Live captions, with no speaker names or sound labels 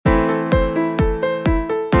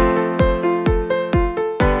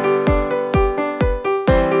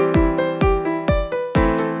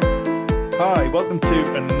welcome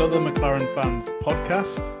to another McLaren Fans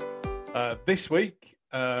podcast. This week,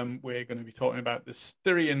 we're going to be talking about the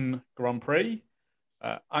Styrian Grand Prix.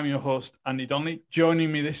 I'm your host, Andy Donnelly. Joining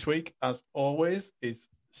me this week, as always, is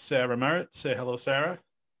Sarah Merritt. Say hello, Sarah.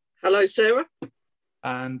 Hello, Sarah.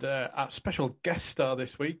 And our special guest star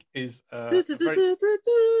this week is a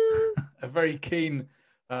very keen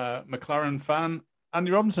McLaren fan,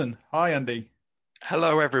 Andy Robinson. Hi, Andy.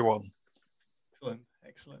 Hello, everyone.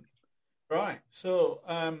 Excellent. Right, so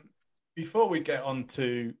before we get on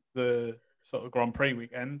to the sort of Grand Prix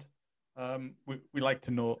weekend, we like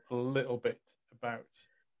to know a little bit about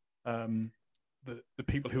the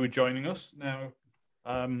people who are joining us. Now,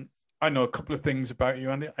 I know a couple of things about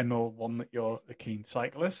you, Andy. I know one, that you're a keen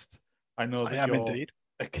cyclist. I know that you're indeed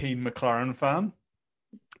a keen McLaren fan.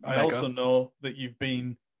 I also know that you've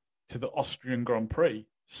been to the Austrian Grand Prix.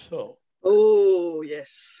 So, oh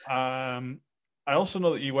yes. I also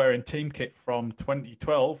know that you're wearing team kit from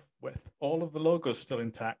 2012 with all of the logos still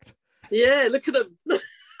intact. Yeah, look at them.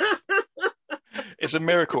 It's a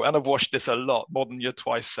miracle, and I've washed this a lot, more than you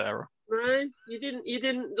twice, Sarah. No, you didn't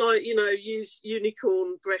use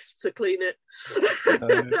unicorn breath to clean it.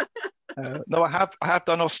 No, I have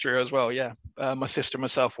done Austria as well, yeah. My sister and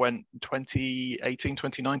myself went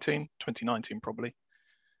 2019 probably.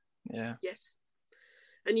 Yeah. Yes.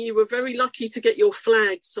 And you were very lucky to get your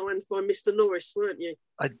flag signed by Mr. Norris, weren't you?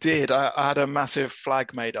 I did. I had a massive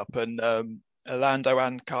flag made up, and Lando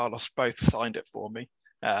and Carlos both signed it for me.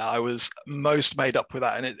 I was most made up with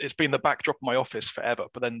that, and it's been the backdrop of my office forever,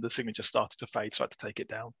 but then the signature started to fade, so I had to take it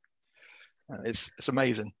down. It's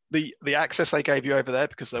amazing. The access they gave you over there,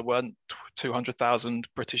 because there weren't 200,000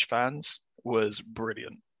 British fans, was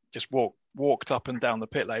brilliant. Just walked up and down the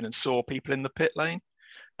pit lane and saw people in the pit lane,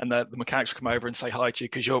 and the mechanics come over and say hi to you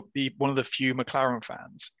because you're one of the few McLaren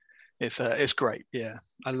fans. It's great. Yeah,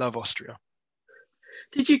 I love Austria.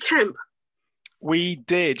 Did you camp? We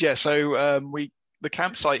did, yeah. So the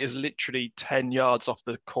campsite is literally 10 yards off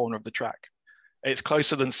the corner of the track. It's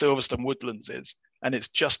closer than Silverstone Woodlands is, and it's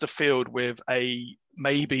just a field with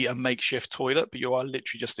maybe a makeshift toilet, but you are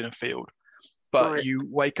literally just in a field. But right. You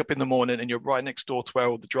wake up in the morning and you're right next door to where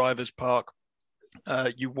all the drivers park.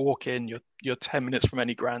 You walk in, you're 10 minutes from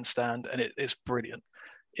any grandstand, and it's brilliant.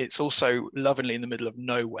 It's also lovingly in the middle of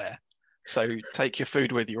nowhere. So take your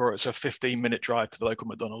food with you, or it's a 15-minute drive to the local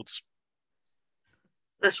McDonald's.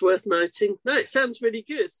 That's worth noting. No, it sounds really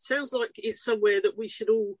good. It sounds like it's somewhere that we should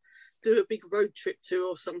all do a big road trip to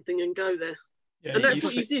or something and go there. Yeah, and that's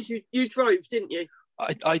what you did. You drove, didn't you?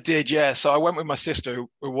 I did, yeah. So I went with my sister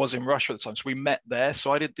who was in Russia at the time. So we met there.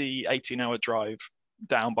 So I did the 18-hour drive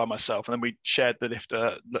down by myself, and then we shared the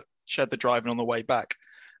driving on the way back.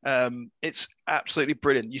 It's absolutely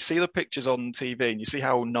brilliant. You see the pictures on TV and you see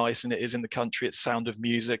how nice and it is in the country. It's Sound of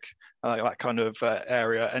Music, that kind of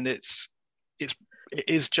area, and it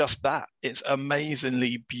is just that. It's an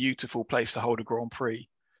amazingly beautiful place to hold a Grand Prix.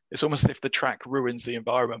 It's almost as if the track ruins the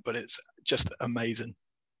environment, but it's just amazing.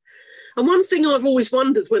 And one thing I've always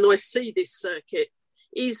wondered when I see this circuit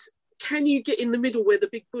is, can you get in the middle where the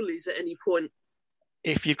big bull is at any point?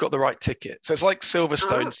 If you've got the right ticket. So it's like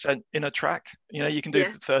Silverstone sent in a track. You know, you can do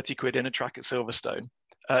 30 quid in a track at Silverstone.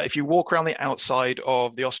 If you walk around the outside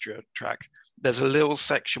of the Austria track, there's a little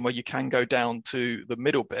section where you can go down to the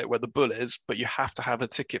middle bit where the bull is, but you have to have a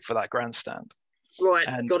ticket for that grandstand. Right,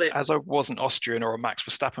 and got it. As I wasn't Austrian or a Max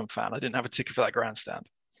Verstappen fan, I didn't have a ticket for that grandstand.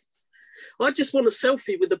 I just want a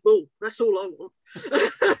selfie with the bull. That's all I want.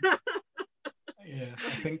 Yeah,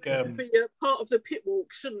 I think it'd be a part of the pit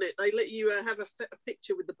walk, shouldn't it? They let you have a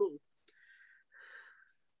picture with the bull.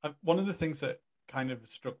 One of the things that kind of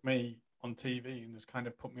struck me on TV and has kind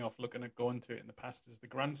of put me off looking at going to it in the past is the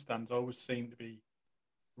grandstands always seem to be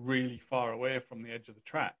really far away from the edge of the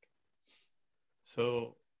track.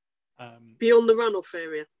 So beyond the runoff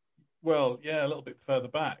area. Well, yeah, a little bit further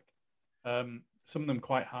back. Some of them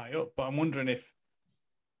quite high up, but I'm wondering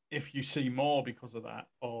if you see more because of that,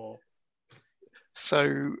 or.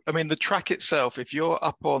 So, I mean, the track itself, if you're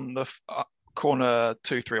up on the corner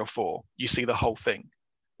 2, 3, or 4, you see the whole thing.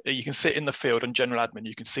 You can sit in the field and general admin,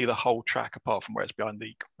 you can see the whole track apart from where it's behind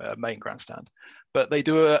the main grandstand. But they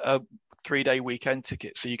do a 3-day weekend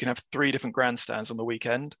ticket, so you can have 3 different grandstands on the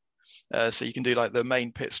weekend. So you can do like the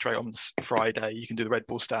main pit straight on Friday, you can do the Red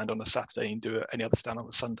Bull stand on a Saturday and do any other stand on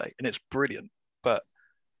the Sunday. And it's brilliant, but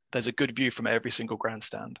there's a good view from every single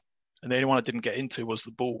grandstand. And the only one I didn't get into was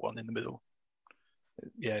the Bull one in the middle.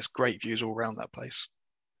 Yeah, it's great views all around that place.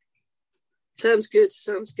 Sounds good.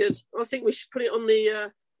 I think we should put it on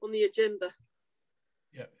the agenda.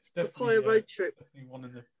 Yeah, it's definitely a road trip. Definitely one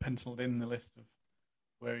in the penciled in the list of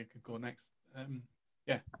where you could go next.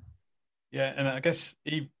 Yeah. Yeah, and I guess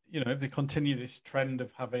if they continue this trend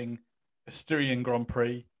of having a Styrian Grand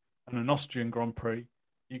Prix and an Austrian Grand Prix,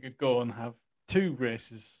 you could go and have two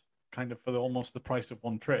races kind of for almost the price of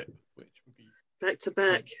one trip, which would be back to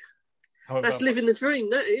back. However, that's living the dream,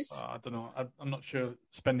 that is. I don't know. I'm not sure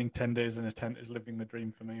spending 10 days in a tent is living the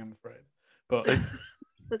dream for me, I'm afraid. But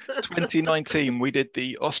 2019, we did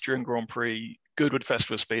the Austrian Grand Prix, Goodwood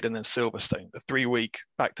Festival Speed, and then Silverstone, the 3-week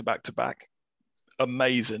back to back to back.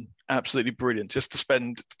 Amazing, absolutely brilliant. Just to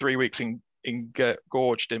spend 3 weeks in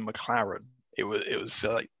gorged in McLaren, it was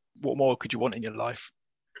like, what more could you want in your life?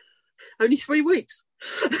 Only 3 weeks.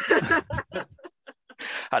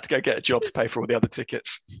 Had to go get a job to pay for all the other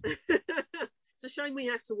tickets. It's a shame we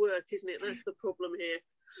have to work, isn't it? That's the problem here.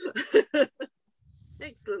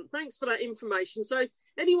 Excellent. Thanks for that information. So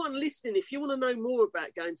anyone listening, if you want to know more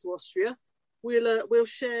about going to Austria, we'll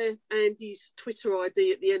share Andy's Twitter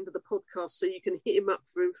ID at the end of the podcast so you can hit him up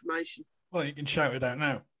for information. Well, you can shout it out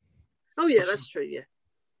now. Oh, yeah, that's true, yeah.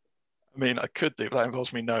 I mean, I could do, but that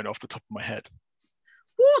involves me knowing off the top of my head.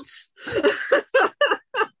 What?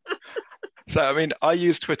 So, I mean, I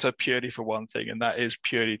use Twitter purely for one thing, and that is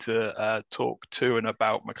purely to talk to and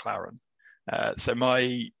about McLaren. So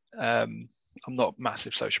I'm not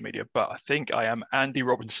massive social media, but I think I am Andy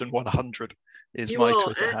Robinson 100 is my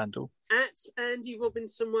Twitter handle. At Andy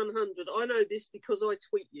Robinson 100. I know this because I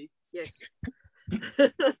tweet you. Yes.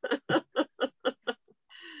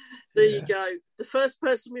 There you go. The first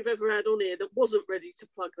person we've ever had on here that wasn't ready to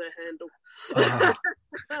plug their handle.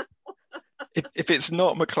 If it's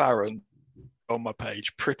not McLaren on my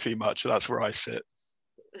page, pretty much that's where I sit.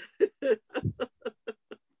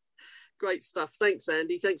 Great stuff. Thanks,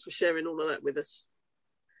 Andy. Thanks for sharing all of that with us.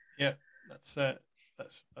 Yeah, that's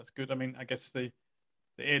good. I mean, I guess the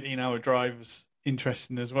 18-hour drive is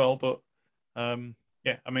interesting as well, but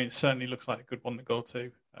yeah, I mean, it certainly looks like a good one to go to.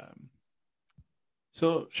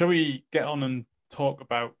 So, shall we get on and talk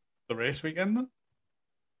about the race weekend then?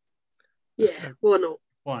 Yeah, why not?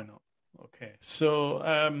 Why not? Okay, so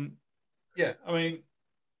yeah, I mean,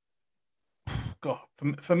 God,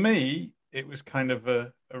 for me, it was kind of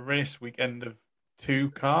a race weekend of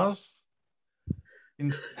two cars.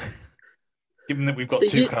 Given that we've got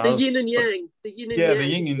two cars, the yin and yang, the yin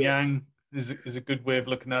and yang is a good way of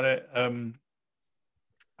looking at it.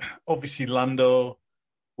 Obviously, Lando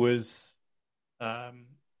was,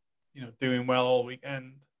 doing well all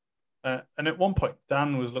weekend, and at one point,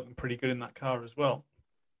 Dan was looking pretty good in that car as well.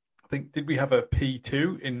 I think, did we have a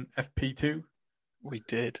P2 in FP2? We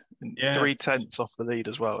did. 3/10 off the lead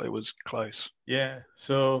as well. It was close. Yeah.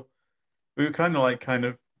 So we were kind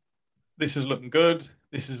of, this is looking good.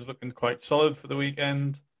 This is looking quite solid for the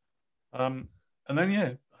weekend. And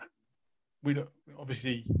then,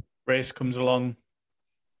 obviously race comes along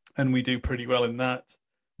and we do pretty well in that.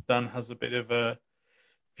 Dan has a bit of a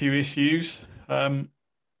few issues.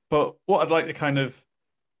 But what I'd like to kind of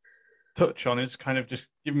touch on is kind of just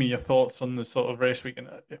give me your thoughts on the sort of race weekend.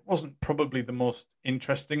 It wasn't probably the most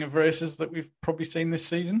interesting of races that we've probably seen this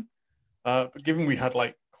season. But given we had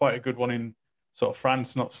quite a good one in sort of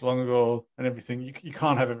France not so long ago and everything, you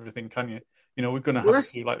can't have everything, can you? We're going to have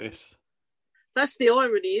to do like this. That's the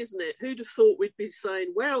irony, isn't it? Who'd have thought we'd be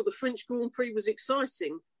saying, wow, the French Grand Prix was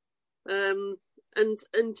exciting. And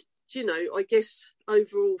I guess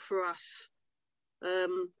overall for us,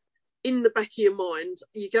 in the back of your mind,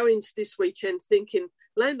 you go into this weekend thinking,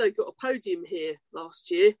 Lando got a podium here last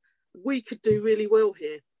year. We could do really well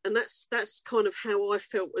here. And that's kind of how I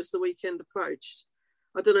felt as the weekend approached.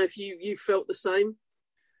 I don't know if you felt the same.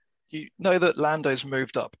 You know that Lando's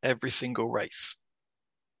moved up every single race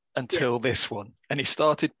until this one. And he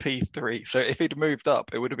started P3. So if he'd moved up,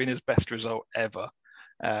 it would have been his best result ever.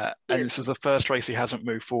 And this is the first race he hasn't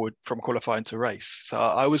moved forward from qualifying to race. So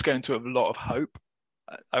I was going to have a lot of hope.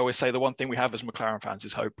 I always say the one thing we have as McLaren fans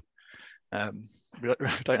is hope. We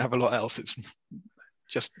don't have a lot else. It's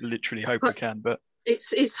just literally hope we can. But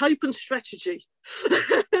it's hope and strategy.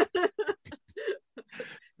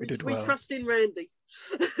 We well. trust in Randy.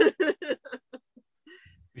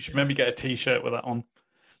 We should maybe get a T-shirt with that on.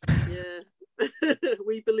 Yeah,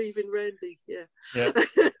 we believe in Randy. Yeah.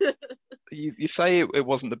 You say it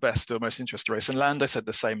wasn't the best or most interesting race, and Lando said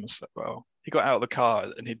the same as well. He got out of the car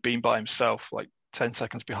and he'd been by himself 10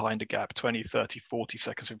 seconds behind a gap, 20, 30, 40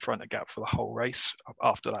 seconds in front of gap for the whole race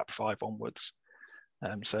after lap 5 onwards.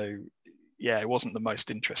 So, it wasn't the most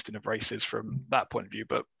interesting of races from that point of view.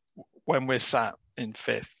 But when we're sat in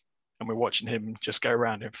 5th and we're watching him just go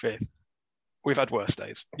around in 5th, we've had worse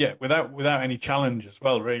days. Yeah, without any challenge as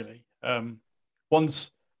well, really. I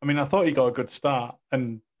thought he got a good start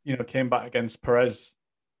and, came back against Perez,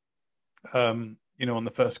 on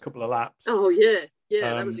the first couple of laps. Oh, yeah.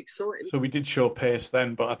 Yeah, that was exciting. So we did show pace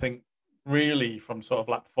then, but I think really from sort of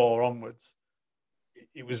lap 4 onwards,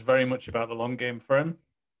 it was very much about the long game for him.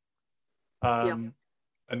 And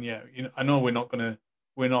I know we're not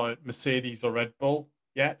at Mercedes or Red Bull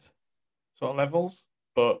yet, sort of levels,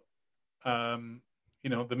 but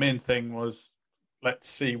the main thing was, let's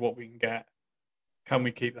see what we can get. Can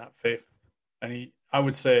we keep that 5th? And I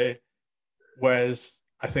would say, whereas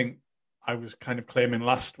I think I was kind of claiming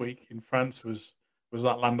last week in France was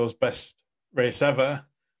that Lando's best race ever,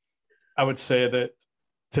 I would say that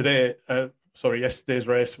yesterday's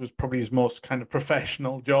race was probably his most kind of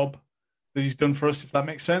professional job that he's done for us, if that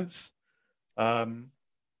makes sense. So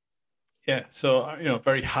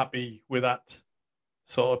very happy with that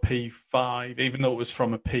sort of P5, even though it was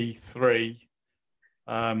from a P3.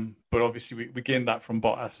 But obviously we gained that from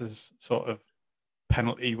Bottas's sort of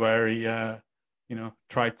penalty where he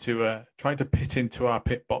tried to pit into our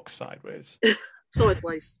pit box sideways.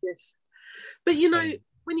 Sideways, yes. But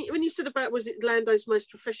when you said about, was it Lando's most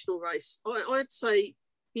professional race, I'd say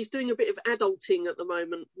he's doing a bit of adulting at the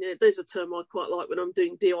moment. Yeah, there's a term I quite like when I'm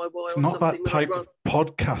doing DIY it's or not something. Not that type of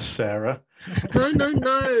podcast, Sarah.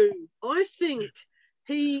 No. I think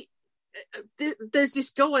there's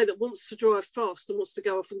this guy that wants to drive fast and wants to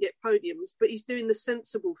go off and get podiums, but he's doing the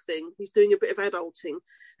sensible thing. He's doing a bit of adulting,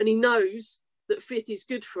 and he knows that 5th is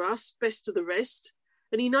good for us, best of the rest.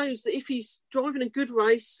 And he knows that if he's driving a good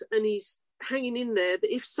race and he's hanging in there,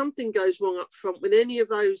 that if something goes wrong up front with any of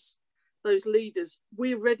those leaders,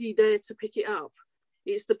 we're ready there to pick it up.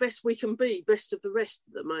 It's the best we can be, best of the rest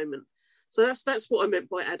at the moment. So that's what I meant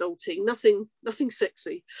by adulting. Nothing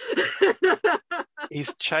sexy.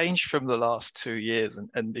 He's changed from the last 2 years,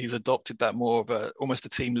 and he's adopted that more of almost a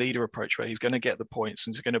team leader approach, where he's going to get the points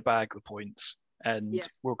and he's going to bag the points. And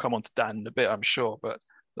we'll come on to Dan in a bit, I'm sure, but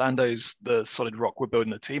Lando's the solid rock we're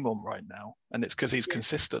building a team on right now, and it's because he's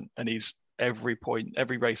consistent, and he's every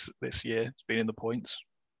race this year has been in the points.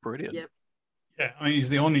 Brilliant. Yeah, I mean, he's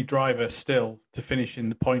the only driver still to finish in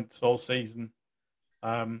the points all season.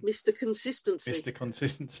 Mr. Consistency. Mr.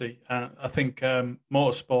 Consistency. I think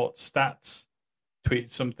Motorsport Stats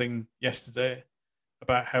tweeted something yesterday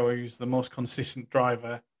about how he was the most consistent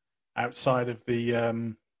driver outside of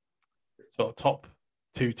the sort of top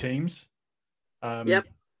 2 teams.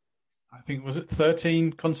 I think, was it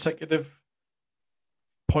 13 consecutive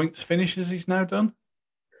points finishes he's now done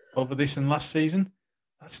over this and last season?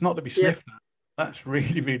 That's not to be sniffed at. That's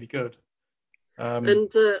really, really good.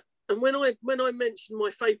 And when I mentioned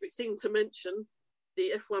my favourite thing to mention,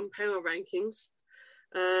 the F1 Power Rankings,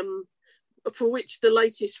 for which the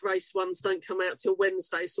latest race ones don't come out till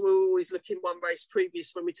Wednesday, so we're always looking one race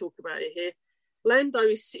previous when we talk about it here. Lando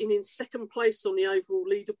is sitting in 2nd place on the overall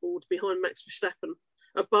leaderboard behind Max Verstappen,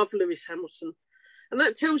 above Lewis Hamilton. And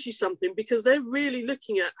that tells you something, because they're really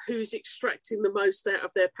looking at who's extracting the most out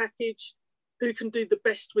of their package, who can do the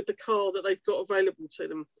best with the car that they've got available to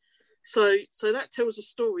them. So that tells a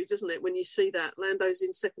story, doesn't it, when you see that Lando's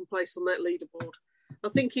in 2nd place on that leaderboard. I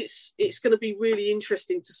think it's going to be really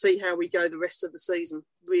interesting to see how we go the rest of the season.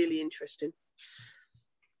 Really interesting.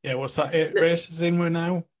 Yeah, what's that? 8 races in we're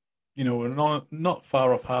now? We're not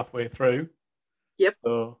far off halfway through. Yep.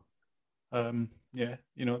 So,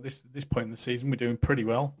 this point in the season, we're doing pretty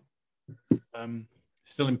well.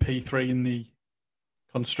 Still in P3 in the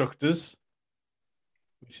constructors,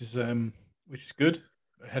 which is good,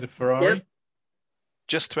 ahead of Ferrari. Yep.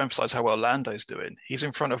 Just to emphasise how well Lando's doing, he's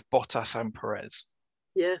in front of Bottas and Perez.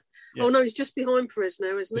 Yeah. Oh no, he's just behind Perez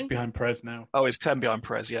now, isn't he? Just behind Perez now. Oh, he's 10 behind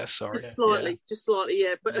Perez. Yes, sorry. Just slightly,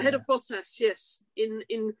 yeah. But ahead of Bottas, yes.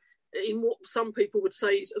 In what some people would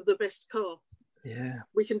say is the best car. Yeah.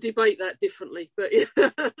 We can debate that differently, but yeah.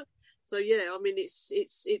 So yeah, I mean,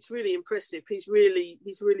 it's really impressive. He's really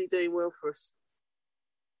doing well for us.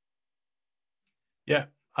 Yeah,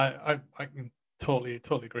 I can totally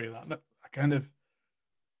agree with that.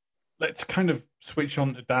 Let's kind of switch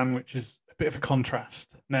on to Dan, which is a bit of a contrast.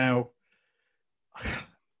 Now,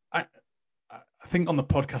 I think on the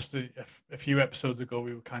podcast a few episodes ago,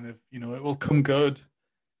 we were kind of, it will come good.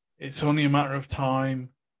 It's only a matter of time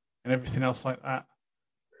and everything else like that.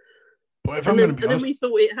 But if I'm going to be honest,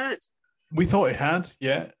 then we thought it had. We thought it had,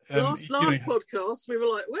 yeah. Last podcast, we were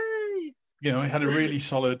like, way. It had a really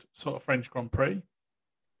solid sort of French Grand Prix.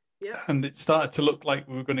 Yeah. And it started to look like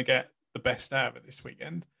we were going to get the best out of it this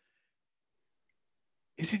weekend.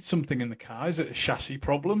 Is it something in the car? Is it a chassis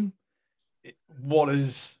problem? What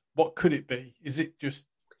could it be? Is it just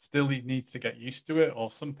still he needs to get used to it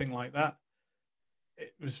or something like that?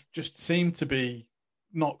 It seemed to be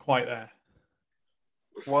not quite there.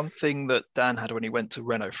 One thing that Dan had when he went to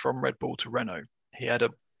Renault, from Red Bull to Renault, he had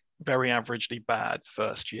a very averagely bad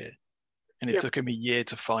first year, and it took him a year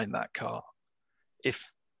to find that car.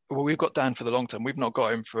 We've got Dan for the long term. We've not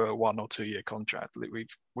got him for a 1 or 2 year contract.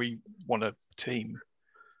 We want a team,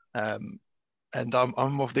 and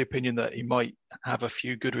I'm of the opinion that he might have a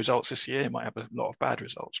few good results this year. He might have a lot of bad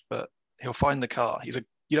results, but he'll find the car.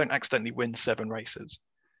 You don't accidentally win 7 races.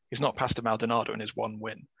 He's not Pastor Maldonado in his 1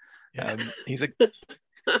 win. Yeah. He's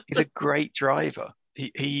a great driver.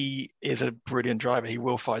 He is a brilliant driver. He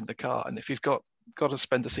will find the car, and if he's got to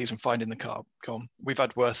spend the season finding the car, come on. We've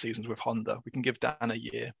had worse seasons with Honda. We can give Dan a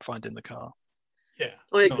year finding the car. Yeah,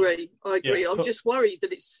 I agree. Yeah, I'm just worried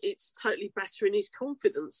that it's totally battering his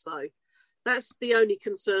confidence, though. That's the only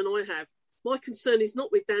concern I have. My concern is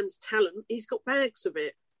not with Dan's talent. He's got bags of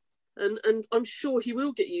it. And I'm sure he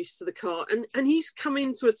will get used to the car. And he's come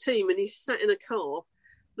into a team and he's sat in a car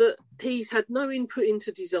that he's had no input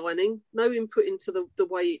into designing, no input into the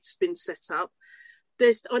way it's been set up.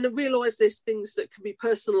 I realise there's things that can be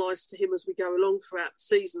personalised to him as we go along throughout the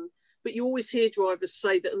season, but you always hear drivers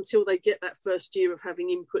say that until they get that first year of having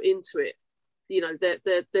input into it, you know,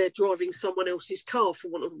 they're driving someone else's car, for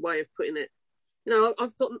want of a way of putting it. You know,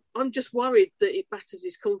 I'm just worried that it batters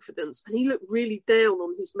his confidence. And he looked really down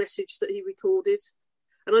on his message that he recorded.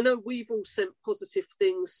 And I know we've all sent positive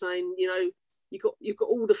things saying, you know, you've got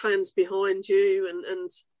all the fans behind you,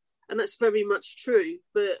 and that's very much true.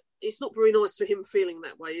 But it's not very nice for him feeling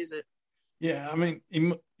that way, is it? Yeah, I mean,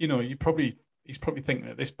 he's probably thinking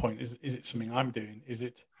at this point, is it something I'm doing? Is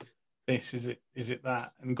it this? Is it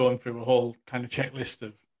that? And going through a whole kind of checklist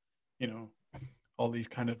of, you know, all these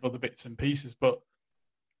kind of other bits and pieces. But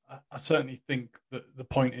I certainly think that the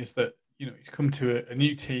point is that, you know, he's come to a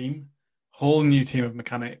new team, whole new team of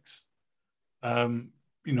mechanics,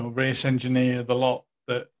 you know, race engineer, the lot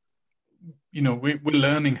that, you know, we're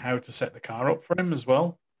learning how to set the car up for him as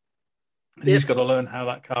well. And he's got to learn how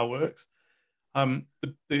that car works.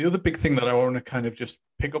 The other big thing that I want to kind of just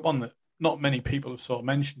pick up on that not many people have sort of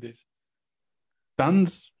mentioned is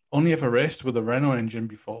Dan's only ever raced with a Renault engine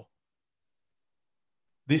before.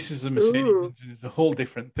 This is a Mercedes engine. It's a whole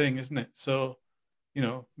different thing, isn't it? So, you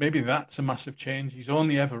know, maybe that's a massive change. He's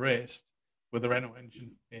only ever raced with a Renault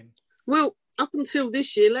engine in. Well, up until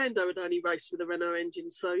this year, Lando had only raced with a Renault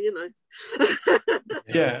engine, so, you know.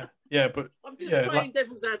 yeah, but... I'm just playing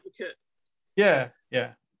devil's advocate. Yeah.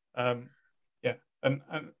 And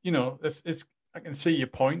you know, it's I can see your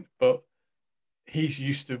point, but he's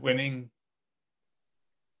used to winning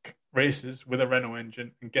races with a Renault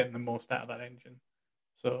engine and getting the most out of that engine.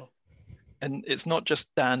 So, and it's not just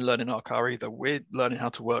Dan learning our car either. We're learning how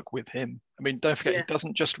to work with him. I mean, don't forget, he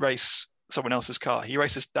doesn't just race someone else's car. He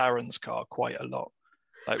races Darren's car quite a lot.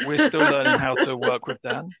 Like, we're still learning how to work with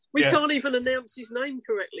Dan. We can't even announce his name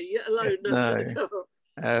correctly, yet alone. No.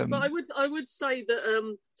 But I would say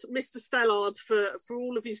that Mr. Stallard, for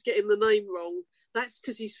all of his getting the name wrong, that's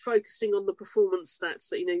because he's focusing on the performance stats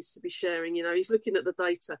that he needs to be sharing. You know, he's looking at the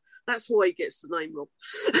data. That's why he gets the name wrong.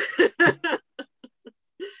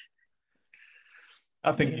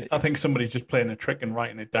 I think somebody's just playing a trick and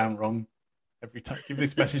writing it down wrong every time. Give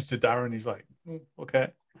this message to Darren. He's like, okay.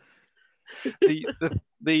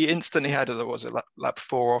 The instant he had, was it lap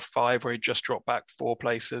 4 or 5, where he just dropped back 4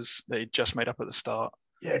 places that he just made up at the start.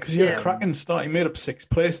 Yeah, because he had a cracking start. He made up 6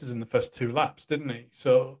 places in the first 2 laps, didn't he?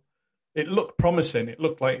 So it looked promising. It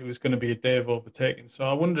looked like it was going to be a day of overtaking. So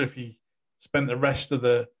I wonder if he spent the rest of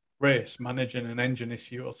the race managing an engine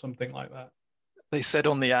issue or something like that. They said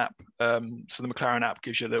on the app, so the McLaren app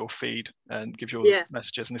gives you a little feed and gives you all the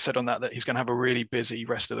messages. And they said on that he's going to have a really busy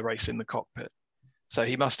rest of the race in the cockpit. So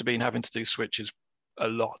he must have been having to do switches a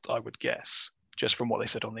lot, I would guess, just from what they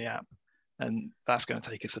said on the app. And that's going to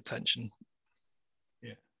take his attention.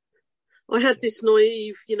 Yeah. I had this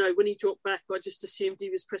naive, you know, when he dropped back, I just assumed he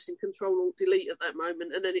was pressing Control-Alt-Delete at that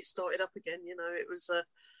moment, and then it started up again. You know,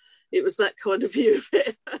 it was that kind of view of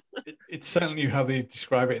it. It's certainly how they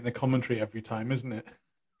describe it in the commentary every time, isn't it?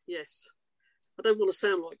 Yes. I don't want to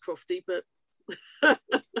sound like Crofty, but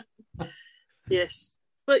yes.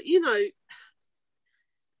 But, you know,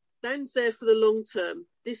 Dan's there for the long term.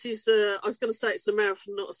 This is, I was going to say it's a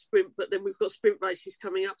marathon, not a sprint, but then we've got sprint races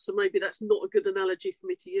coming up, so maybe that's not a good analogy for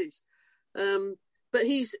me to use. But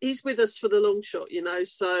he's with us for the long shot, you know,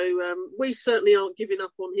 so we certainly aren't giving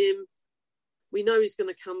up on him. We know he's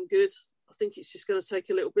going to come good. I think it's just going to take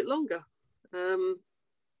a little bit longer.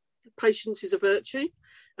 Patience is a virtue,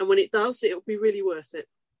 and when it does, it'll be really worth it.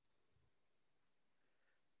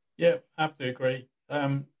 Yeah, I have to agree.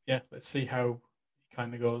 Let's see how it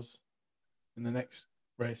kind of goes in the next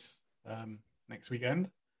race next weekend,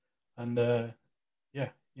 and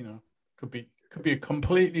you know, could be Could be a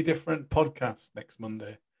completely different podcast next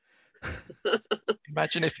Monday.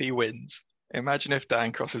 Imagine if he wins. Imagine if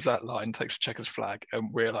Dan crosses that line, takes a checker's flag,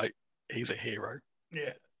 and we're like, he's a hero.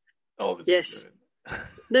 Yeah. Yes.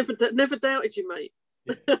 Never doubted you, mate.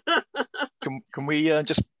 Yeah. Can we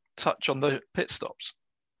just touch on the pit stops?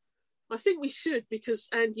 I think we should, because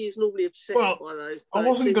Andy is normally obsessed by those. I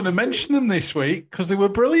wasn't going to mention them this week because they were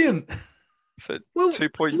brilliant. So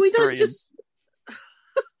 2.3.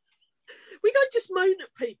 We don't just moan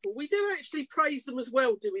at people. We do actually praise them as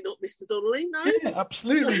well, do we not, Mr. Donnelly? No. Yeah,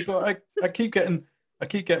 absolutely. But I keep getting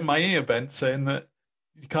my ear bent saying that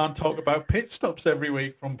you can't talk about pit stops every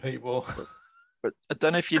week from people. But I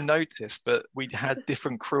don't know if you noticed, but we had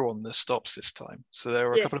different crew on the stops this time. So there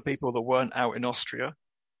were a couple of people that weren't out in Austria,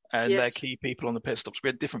 and they're key people on the pit stops. We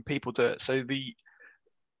had different people do it. So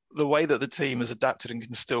the way that the team has adapted and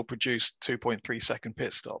can still produce 2.3 second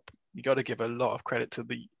pit stop, you got to give a lot of credit to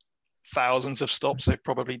the thousands of stops they've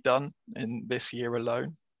probably done in this year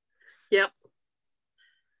alone. Yep,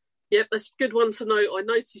 that's a good one to note. I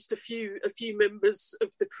noticed a few members of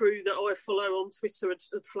the crew that I follow on Twitter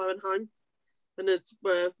had flown home and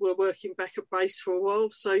were working back at base for a while.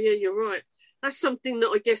 So yeah, you're right. That's something that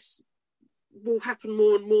I guess will happen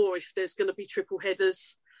more and more if there's going to be triple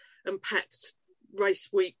headers and packed race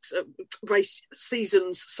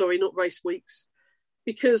seasons. Sorry, not race weeks.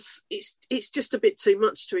 Because it's just a bit too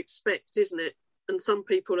much to expect, isn't it? And some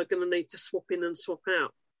people are going to need to swap in and swap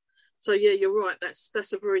out. So yeah, you're right.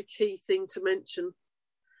 That's a very key thing to mention.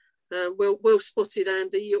 Well spotted,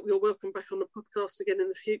 Andy. You're welcome back on the podcast again in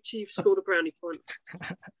the future. You've scored a brownie point.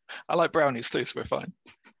 I like brownies too, so we're fine.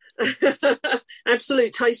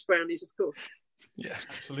 Absolute taste brownies, of course. Yeah,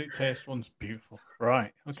 absolute taste one's beautiful.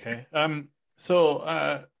 Right. Okay.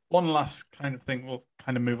 So one last kind of thing. We'll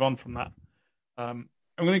kind of move on from that. I'm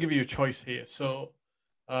going to give you a choice here. So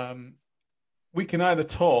we can either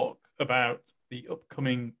talk about the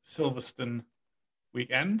upcoming Silverstone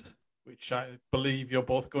weekend, which I believe you're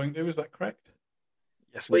both going to. Is that correct?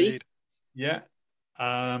 Yes, indeed. Yeah.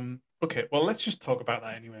 Okay, well, let's just talk about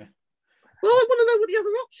that anyway. Well, I want to know what the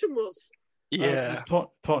other option was. Yeah.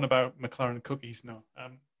 Talking about McLaren cookies, no.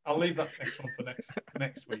 I'll leave that next one for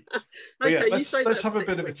next week. Okay, yeah, let's have a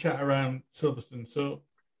bit of a chat around Silverstone. So,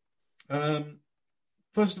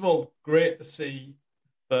 first of all, great to see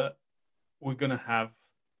that we're going to have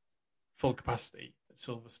full capacity at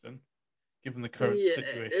Silverstone, given the current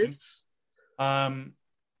situation.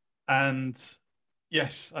 And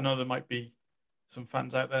yes, I know there might be some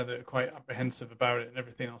fans out there that are quite apprehensive about it and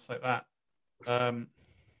everything else like that.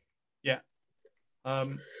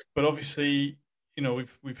 But obviously, you know,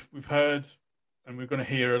 we've heard, and we're going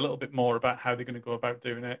to hear a little bit more about how they're going to go about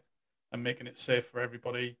doing it and making it safe for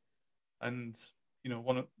everybody. And you know,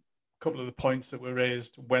 a couple of the points that were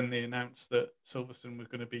raised when they announced that Silverstone was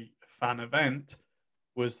going to be a fan event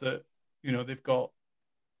was that, you know, they've got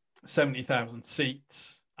 70,000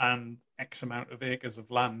 seats and X amount of acres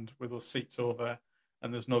of land with those seats over,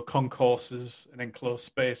 and there's no concourses and enclosed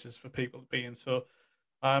spaces for people to be in. So,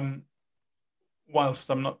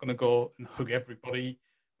 whilst I'm not going to go and hug everybody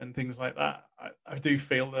and things like that, I do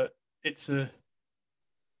feel that it's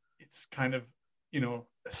kind of, you know,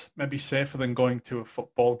 maybe safer than going to a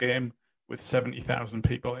football game with 70,000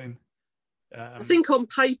 people in. I think on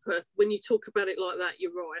paper, when you talk about it like that,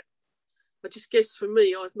 you're right. I just guess for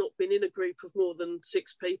me, I've not been in a group of more than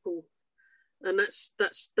 6 people, and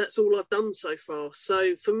that's all I've done so far.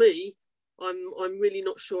 So for me, I'm really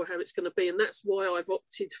not sure how it's going to be, and that's why I've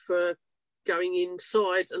opted for going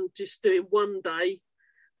inside and just doing one day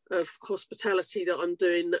of hospitality that I'm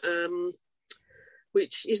doing,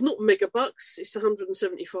 which is not mega bucks. It's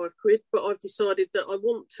 175 quid, but I've decided that I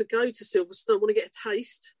want to go to Silverstone. I want to get a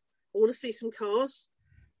taste. I want to see some cars,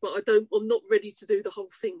 but I'm not ready to do the whole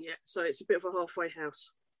thing yet. So it's a bit of a halfway house.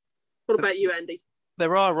 What about you, Andy?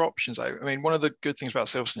 There are options, though. I mean, one of the good things about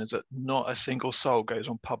Silverstone is that not a single soul goes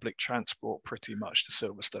on public transport pretty much to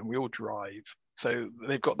Silverstone. We all drive. So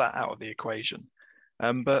they've got that out of the equation.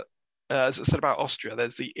 But as I said about Austria,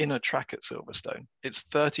 there's the inner track at Silverstone. It's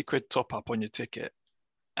 30 quid top up on your ticket.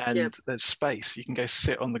 And there's space. You can go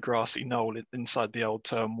sit on the grassy knoll inside the old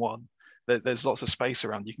Turn 1. There's lots of space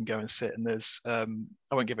around. You can go and sit. And there's, I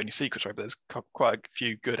won't give any secrets away, but there's quite a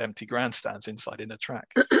few good empty grandstands inside inner track.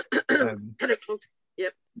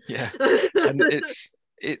 Yep. Yeah. And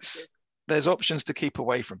there's options to keep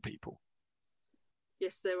away from people.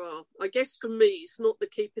 Yes, there are. I guess for me, it's not the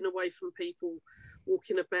keeping away from people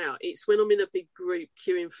walking about. It's when I'm in a big group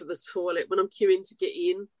queuing for the toilet, when I'm queuing to get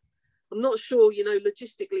in. I'm not sure, you know,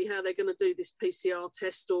 logistically how they're going to do this PCR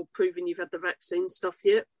test or proving you've had the vaccine stuff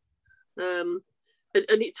yet.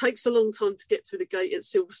 And it takes a long time to get through the gate at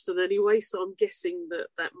Silverstone anyway, so I'm guessing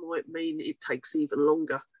that might mean it takes even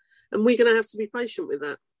longer. And we're going to have to be patient with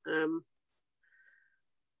that.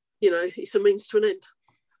 It's a means to an end.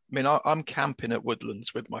 I mean, I'm camping at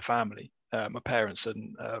Woodlands with my family, my parents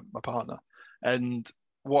and my partner. And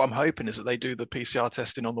what I'm hoping is that they do the PCR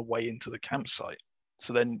testing on the way into the campsite.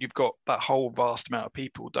 So then you've got that whole vast amount of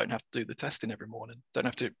people don't have to do the testing every morning, don't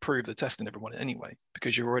have to prove the testing every morning anyway,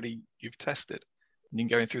 because you've tested. And you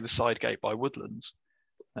can go in through the side gate by Woodlands.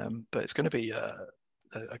 But it's going to be a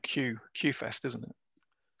queue fest, isn't it?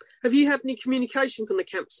 Have you had any communication from the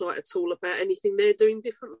campsite at all about anything they're doing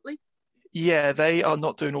differently? Yeah, they are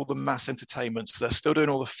not doing all the mass entertainments. They're still doing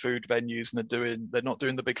all the food venues, and they're not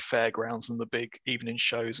doing the big fairgrounds and the big evening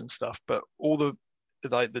shows and stuff. But all the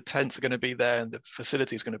tents are going to be there and the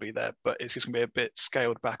facility is going to be there. But it's just going to be a bit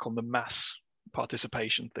scaled back on the mass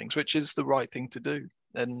participation things, which is the right thing to do.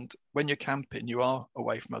 And when you're camping, you are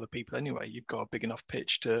away from other people anyway. You've got a big enough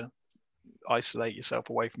pitch to isolate yourself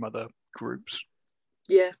away from other groups.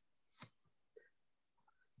 Yeah.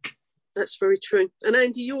 That's very true. And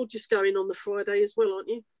Andy, you're just going on the Friday as well, aren't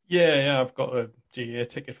you? Yeah, I've got a GA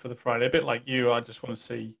ticket for the Friday. A bit like you, I just want to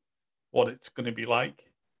see what it's going to be like.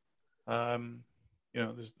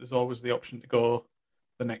 There's always the option to go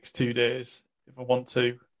the next 2 days if I want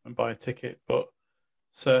to and buy a ticket. But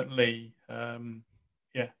certainly,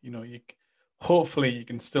 hopefully you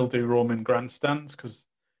can still do roaming grandstands, because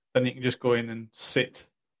then you can just go in and sit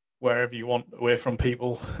wherever you want away from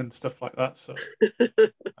people and stuff like that. So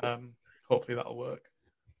hopefully that'll work.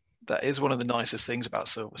 That is one of the nicest things about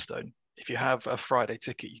Silverstone. If you have a Friday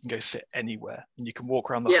ticket, you can go sit anywhere and you can walk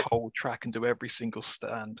around the whole track and do every single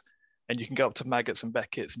stand. And you can go up to Maggots and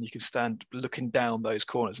Beckett's and you can stand looking down those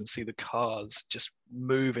corners and see the cars just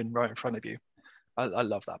moving right in front of you. I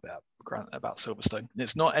love that bit about Silverstone. And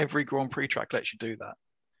it's not every Grand Prix track lets you do that.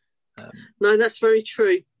 No, that's very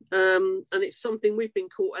true. And it's something we've been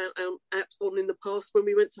caught out on in the past when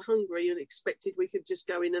we went to Hungary and expected we could just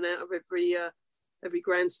go in and out of every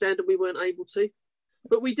grandstand, and we weren't able to.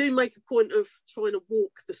 But we do make a point of trying to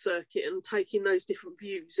walk the circuit and taking those different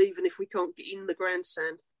views, even if we can't get in the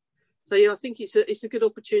grandstand. So yeah, I think it's a good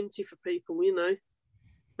opportunity for people,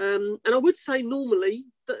 And I would say normally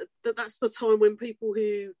that's the time when people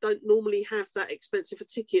who don't normally have that expensive a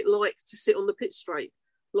ticket like to sit on the pit straight,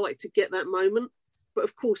 like to get that moment. But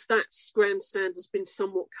of course, that grandstand has been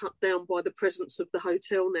somewhat cut down by the presence of the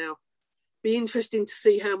hotel now. Be interesting to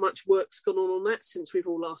see how much work's gone on that since we've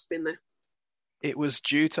all last been there. It was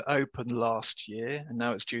due to open last year, and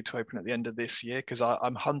now it's due to open at the end of this year, because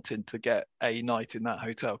I'm hunting to get a night in that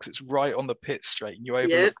hotel because it's right on the pit straight and you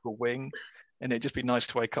overlook the wing, and it'd just be nice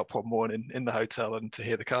to wake up one morning in the hotel and to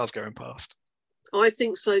hear the cars going past. I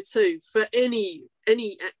think so too. For any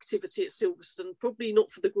activity at Silverstone, probably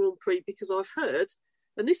not for the Grand Prix, because I've heard,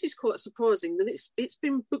 and this is quite surprising, that it's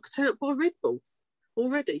been booked out by Red Bull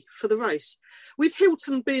already for the race. With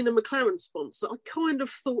Hilton being a McLaren sponsor, I kind of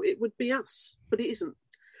thought it would be us, but it isn't.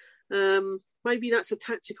 Maybe that's a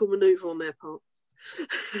tactical manoeuvre on their part.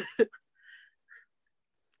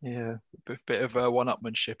 Yeah, a bit of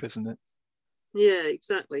one-upmanship, isn't it? Yeah,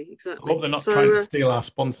 exactly. I hope they're not trying to steal our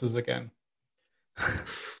sponsors again.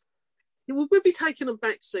 We'll be taking them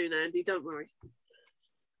back soon, Andy, don't worry.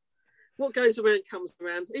 What goes around comes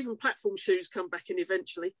around. Even platform shoes come back in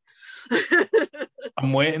eventually.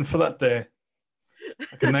 I'm waiting for that day.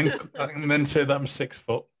 I can then say that I'm 6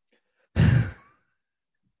 foot.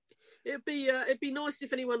 It'd be nice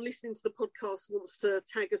if anyone listening to the podcast wants to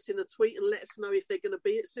tag us in a tweet and let us know if they're going to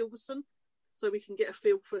be at Silverstone, so we can get a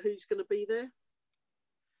feel for who's going to be there.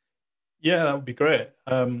 Yeah, that would be great.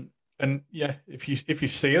 And yeah, if you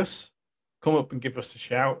see us, come up and give us a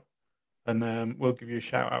shout, and we'll give you a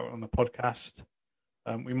shout out on the podcast.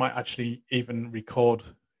 We might actually even record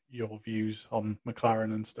your views on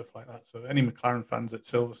McLaren and stuff like that. So any McLaren fans at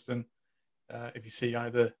Silverstone, if you see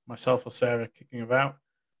either myself or Sarah kicking about,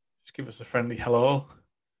 just give us a friendly hello.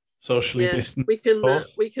 Socially distant. We can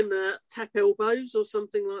tap elbows or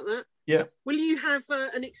something like that. Yeah. Will you have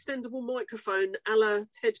an extendable microphone a la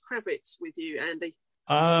Ted Kravitz with you, Andy?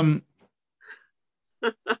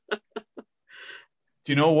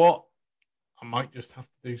 Do you know what? I might just have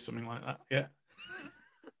to do something like that. Yeah.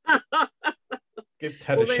 Give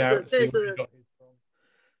Ted a shout.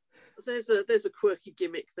 There's a quirky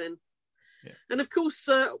gimmick then. Yeah. And of course,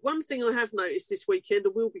 one thing I have noticed this weekend,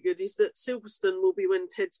 and will be good, is that Silverstone will be when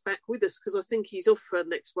Ted's back with us, because I think he's off for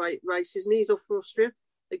next race, isn't he? He's off for Austria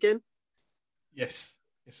again. Yes,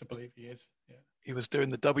 I believe he is. Yeah, he was doing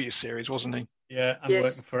the W Series, wasn't he? Yeah, and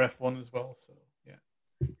working for F1 as well. So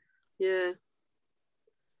yeah.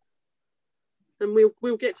 And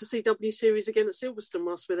we'll get to see W Series again at Silverstone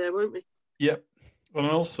whilst we're there, won't we? Yep. Well,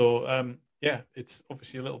 and also, it's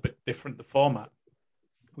obviously a little bit different, the format.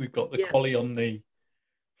 We've got the quali on the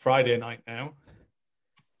Friday night now,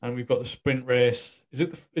 and we've got the sprint race.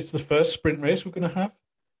 It's the first sprint race we're going to have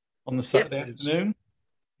on the Saturday afternoon.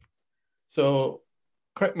 So,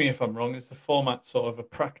 correct me if I'm wrong, it's the format sort of a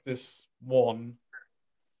practice 1,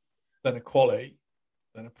 then a quali,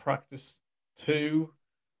 then a practice 2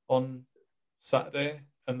 on Saturday,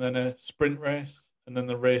 and then a sprint race, and then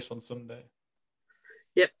the race on Sunday.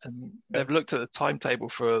 Yep. And they've looked at the timetable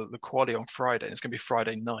for the quali on Friday, and it's going to be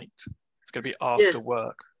Friday night. It's going to be after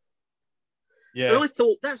work. Yeah. And I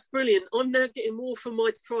thought, that's brilliant. I'm now getting more for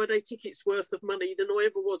my Friday tickets worth of money than I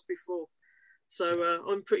ever was before. So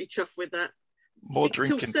I'm pretty chuffed with that. More 6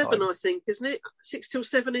 till 7, time. I think, isn't it? 6 till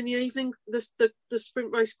 7 in the evening, the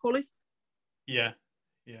sprint race quali. Yeah.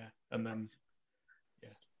 And then,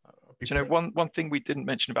 Do you know, one thing we didn't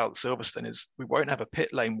mention about Silverstone is we won't have a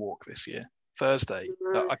pit lane walk this year, Thursday.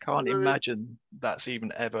 I can't imagine that's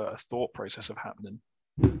even ever a thought process of happening.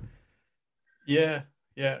 Yeah,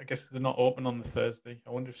 I guess they're not open on the Thursday. I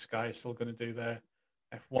wonder if Sky is still going to do their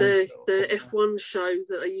F1 show. The F1 show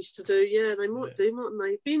that they used to do. Yeah, they might do, mightn't they?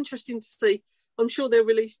 It'd be interesting to see. I'm sure they'll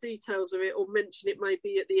release details of it or mention it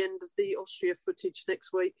maybe at the end of the Austria footage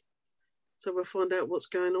next week. So we'll find out what's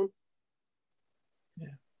going on.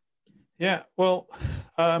 Yeah, well,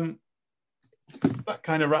 that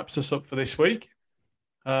kind of wraps us up for this week.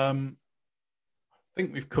 I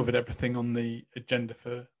think we've covered everything on the agenda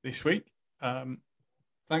for this week.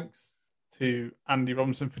 Thanks to Andy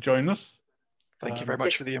Robinson for joining us. Thank you very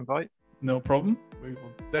much for the invite. No problem. We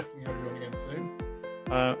will definitely have you on again soon.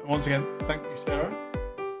 Once again, thank you, Sarah.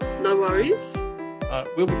 No worries.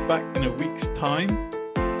 We'll be back in a week's time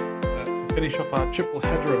to finish off our triple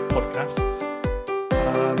header of podcasts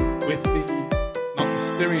with not the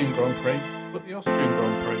Styrian Grand Prix, but the Austrian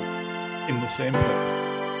Grand Prix in the same place.